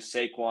McCaffrey,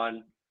 Saquon,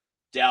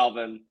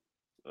 Dalvin.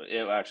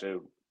 Actually,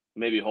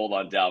 maybe hold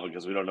on Dalvin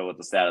because we don't know what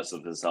the status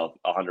of his health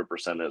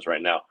 100% is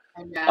right now.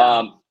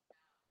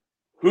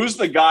 Who's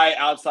the guy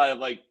outside of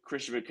like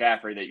Christian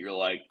McCaffrey that you're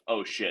like,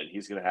 oh shit,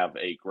 he's going to have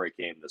a great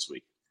game this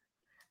week?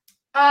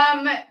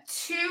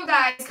 2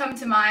 guys come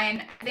to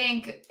mind. I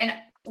think, and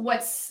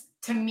what's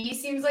to me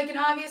seems like an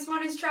obvious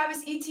one is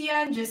Travis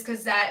Etienne, just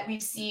because that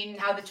we've seen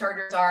how the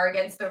Chargers are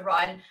against the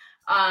run.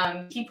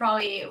 He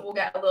probably will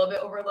get a little bit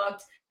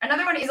overlooked.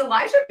 Another one is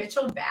Elijah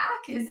Mitchell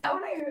back. Is that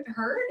what I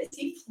heard? Is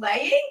he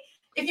playing?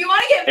 If you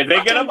want to get, if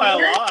they get him by a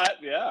lot,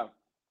 yeah.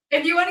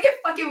 If you want to get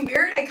fucking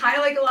weird, I kind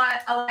of like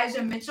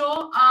Elijah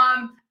Mitchell.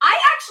 I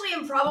actually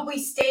am probably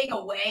staying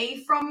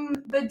away from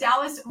the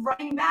Dallas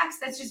running backs.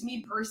 That's just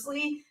me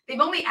personally. They've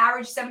only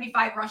averaged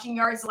 75 rushing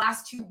yards the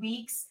last 2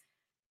 weeks.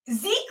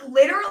 Zeke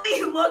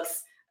literally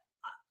looks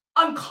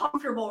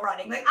uncomfortable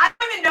running. Like, I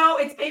don't even know.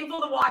 It's painful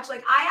to watch.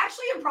 Like, I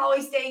actually am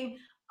probably staying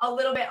a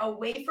little bit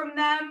away from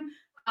them.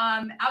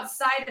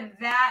 Outside of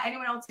that,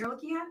 anyone else you're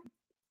looking at?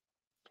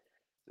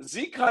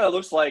 Zeke kind of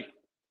looks like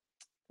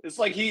it's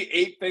like he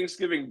ate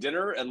Thanksgiving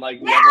dinner and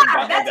never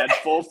got that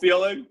full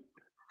feeling.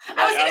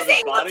 I was gonna say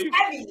he looks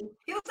heavy.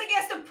 He looks like he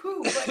has to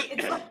poop. Like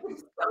it's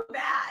so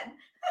bad.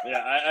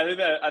 Yeah,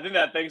 I think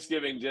that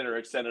Thanksgiving dinner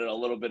extended a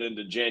little bit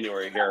into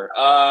January here.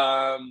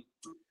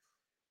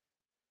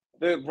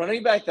 The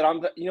running back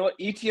that you know what,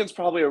 Etienne's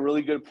probably a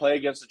really good play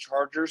against the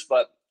Chargers,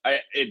 but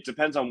it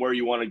depends on where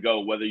you want to go,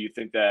 whether you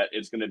think that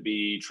it's going to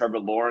be Trevor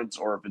Lawrence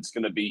or if it's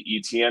going to be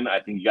Etienne. I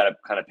think you got to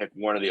kind of pick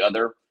one or the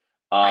other.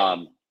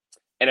 And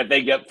if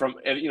they get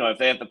if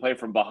they have to play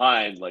from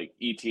behind, like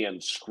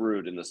Etienne's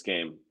screwed in this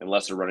game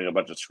unless they're running a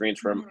bunch of screens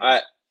for him.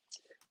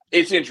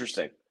 It's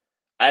interesting.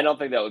 I don't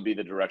think that would be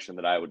the direction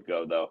that I would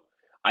go, though.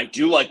 I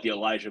do like the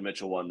Elijah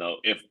Mitchell one, though,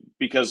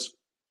 because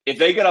if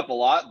they get up a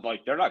lot,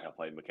 like they're not going to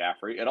play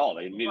McCaffrey at all.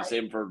 They need to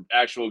save him for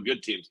actual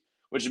good teams,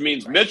 which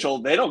means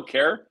Mitchell, they don't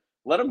care.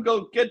 Let him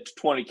go get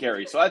 20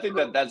 carries. So I think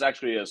that that's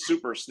actually a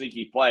super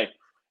sneaky play.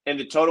 And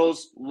the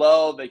total's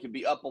low. They could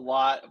be up a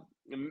lot.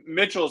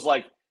 Mitchell's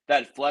like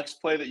that flex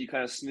play that you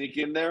kind of sneak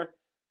in there.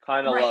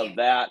 Kind of love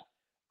that.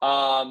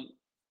 I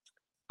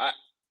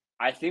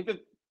think that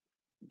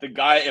the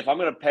guy, if I'm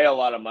going to pay a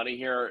lot of money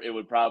here, it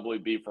would probably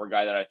be for a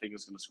guy that I think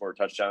is going to score a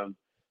touchdown.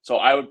 So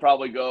I would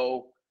probably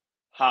go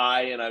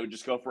high, and I would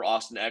just go for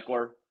Austin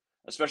Ekeler,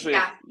 especially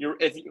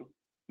if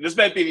this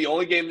might be the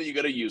only game that you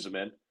got to use him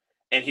in,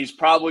 and he's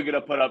probably going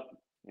to put up.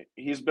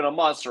 He's been a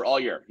monster all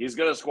year. He's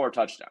going to score a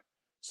touchdown.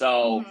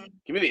 So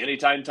give me the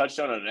anytime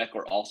touchdown on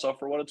Ekeler also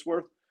for what it's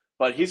worth,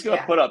 but he's going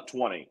to put up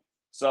 20.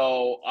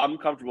 So I'm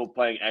comfortable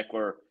playing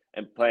Ekeler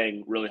and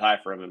playing really high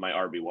for him in my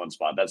RB1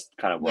 spot. That's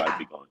kind of where I'd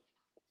be going.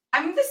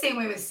 I'm the same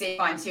way with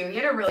Saquon, too. He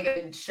had a really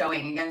good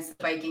showing against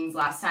the Vikings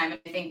last time.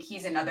 I think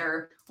he's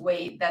another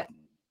way that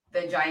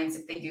the Giants,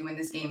 if they do win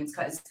this game, it's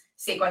because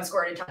Saquon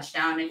scored a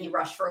touchdown and he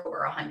rushed for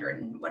over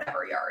 100 and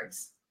whatever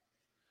yards.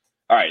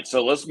 All right,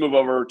 so let's move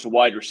over to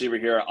wide receiver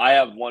here. I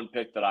have one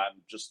pick that I'm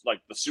just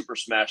like the super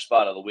smash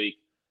spot of the week.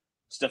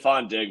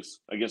 Stephon Diggs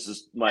against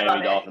this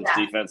Miami Dolphins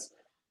defense.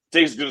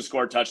 Diggs is going to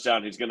score a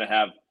touchdown. He's going to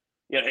have,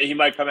 he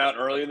might come out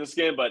early in this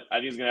game, but I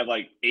think he's going to have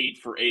like 8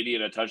 for 80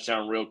 and a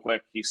touchdown real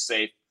quick. He's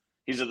safe.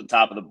 He's at the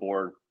top of the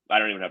board. I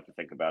don't even have to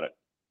think about it.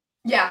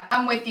 Yeah,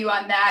 I'm with you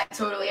on that.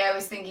 Totally. I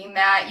was thinking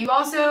that. You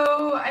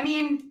also, I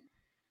mean,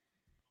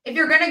 if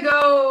you're going to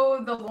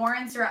go the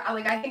Lawrence or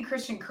I think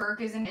Christian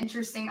Kirk is an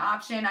interesting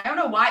option. I don't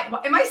know why.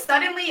 Am I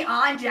suddenly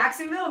on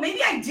Jacksonville?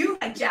 Maybe I do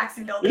like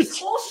Jacksonville. This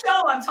whole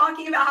show I'm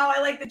talking about how I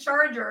like the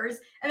Chargers.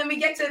 And then we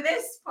get to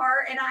this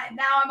part and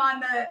now I'm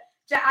on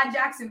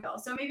Jacksonville.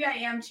 So maybe I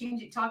am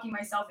talking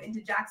myself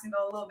into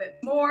Jacksonville a little bit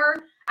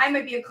more. I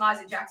might be a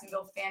closet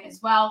Jacksonville fan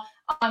as well.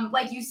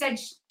 Like you said,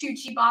 2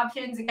 cheap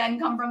options again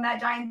come from that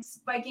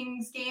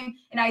Giants-Vikings game,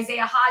 and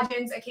Isaiah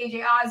Hodgins, a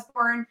KJ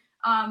Osborne,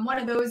 one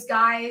of those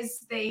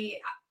guys.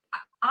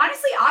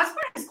 Honestly,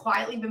 Osborne has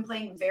quietly been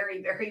playing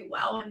very, very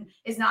well and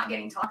is not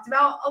getting talked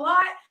about a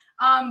lot.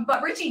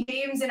 But Richie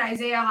James and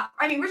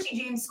Richie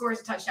James scores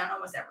a touchdown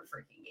almost every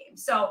freaking game.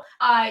 So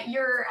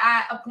you're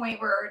at a point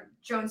where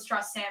Jones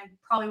trusts him,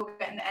 probably will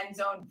get in the end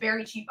zone.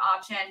 Very cheap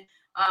option.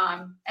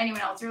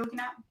 Anyone else you're looking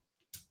at?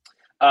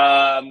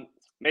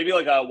 Maybe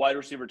like a wide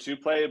receiver 2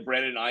 play,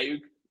 Brandon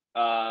Ayuk.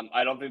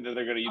 I don't think that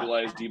they're going to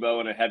utilize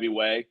Debo in a heavy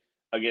way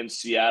against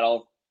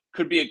Seattle.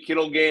 Could be a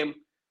Kittle game.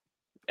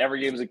 Every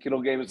game is a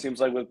Kittle game, it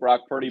seems like, with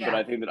Brock Purdy, but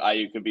I think that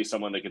Ayuk could be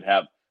someone that could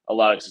have a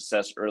lot of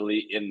success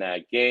early in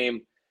that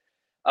game.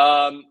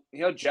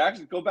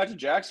 Jackson, go back to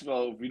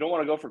Jacksonville. If you don't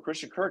want to go for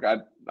Christian Kirk,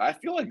 I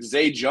feel like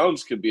Zay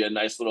Jones could be a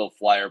nice little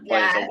flyer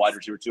play as a wide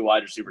receiver 2,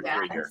 wide receiver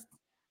 3 here.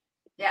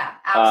 Yeah,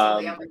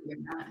 absolutely. I'm with you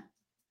on that.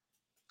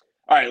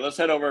 All right, let's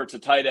head over to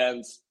tight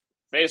ends.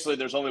 Basically,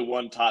 there's only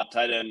one top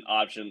tight end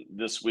option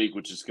this week,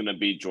 which is going to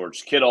be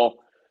George Kittle.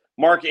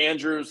 Mark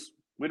Andrews,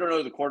 we don't know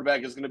who the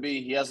quarterback is going to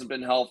be. He hasn't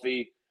been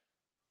healthy.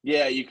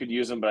 Yeah, you could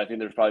use him, but I think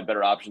there's probably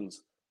better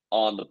options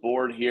on the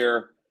board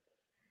here.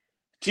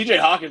 TJ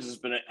Hawkins has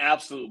been an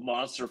absolute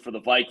monster for the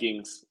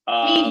Vikings.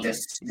 He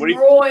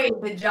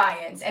destroyed the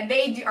Giants, and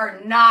they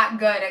are not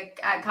good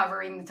at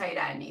covering the tight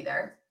end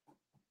either.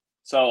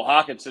 So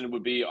Hawkinson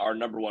would be our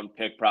number 1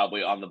 pick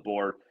probably on the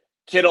board.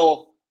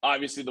 Kittle,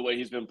 obviously, the way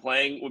he's been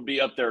playing would be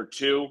up there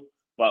too,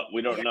 but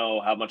we don't know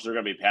how much they're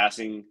going to be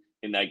passing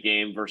in that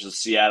game versus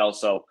Seattle.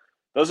 So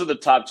those are the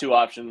top 2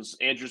 options.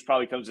 Andrews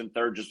probably comes in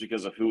third just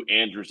because of who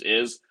Andrews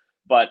is.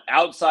 But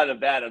outside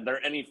of that, are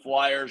there any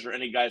flyers or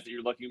any guys that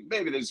you're looking,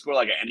 maybe they score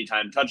like an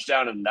anytime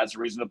touchdown and that's a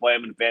reason to play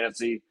them in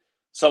fantasy?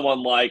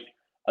 Someone like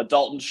a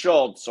Dalton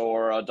Schultz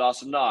or a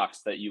Dawson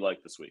Knox that you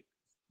like this week?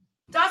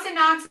 Dawson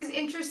Knox is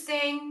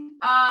interesting.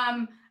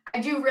 I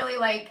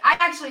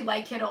actually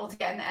like Kittle to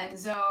get in the end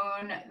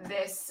zone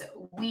this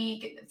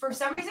week. For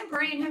some reason,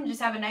 Purdy and him just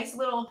have a nice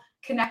little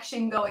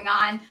connection going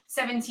on.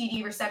 7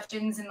 TD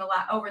receptions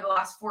over the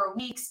last 4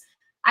 weeks.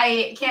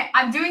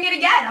 I'm doing it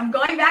again. I'm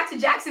going back to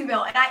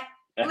Jacksonville. And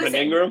Evan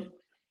Ingram?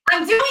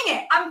 I'm doing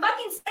it. I'm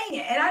fucking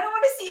saying it. And I don't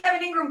want to see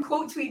Evan Ingram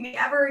quote tweet me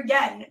ever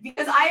again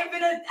because I have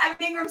been an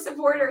Evan Ingram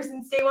supporter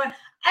since day one.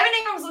 Evan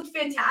Ingram's looked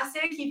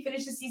fantastic. He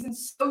finished the season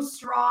so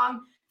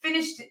strong.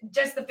 Finished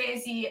just the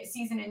fantasy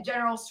season in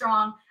general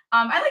strong.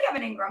 I like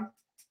Evan Ingram.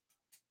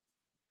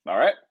 All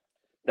right.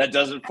 That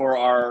does it for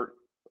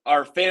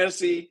our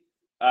fantasy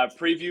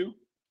preview.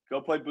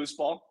 Go play Boost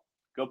Ball.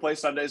 Go play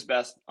Sunday's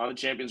Best on the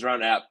Champions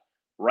Round app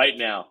right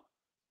now.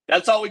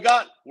 That's all we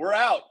got. We're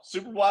out.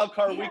 Super Wild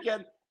Card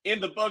Weekend in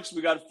the books.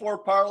 We got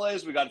 4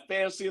 parlays. We got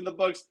fantasy in the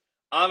books.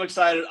 I'm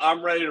excited.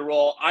 I'm ready to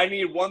roll. I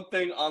need one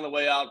thing on the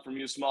way out from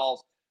you,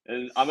 Smalls,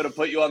 and I'm going to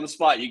put you on the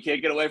spot. You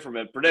can't get away from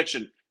it.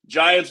 Prediction,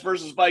 Giants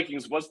versus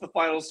Vikings. What's the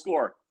final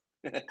score?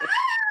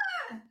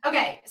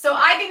 Okay, so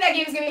I think that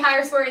game is going to be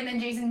higher scoring than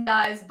Jason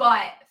does,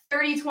 but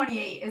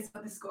 30-28 is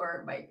what the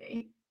score might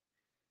be.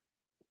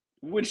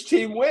 Which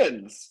team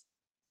wins?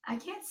 I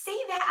can't say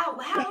that out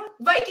loud.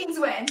 Vikings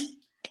win.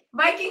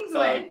 Vikings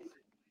win.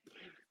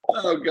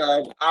 Oh,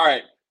 God. All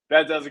right.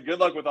 That does it. Good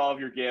luck with all of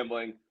your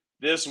gambling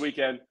this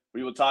weekend.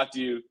 We will talk to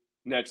you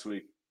next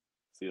week.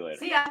 See you later.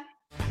 See ya.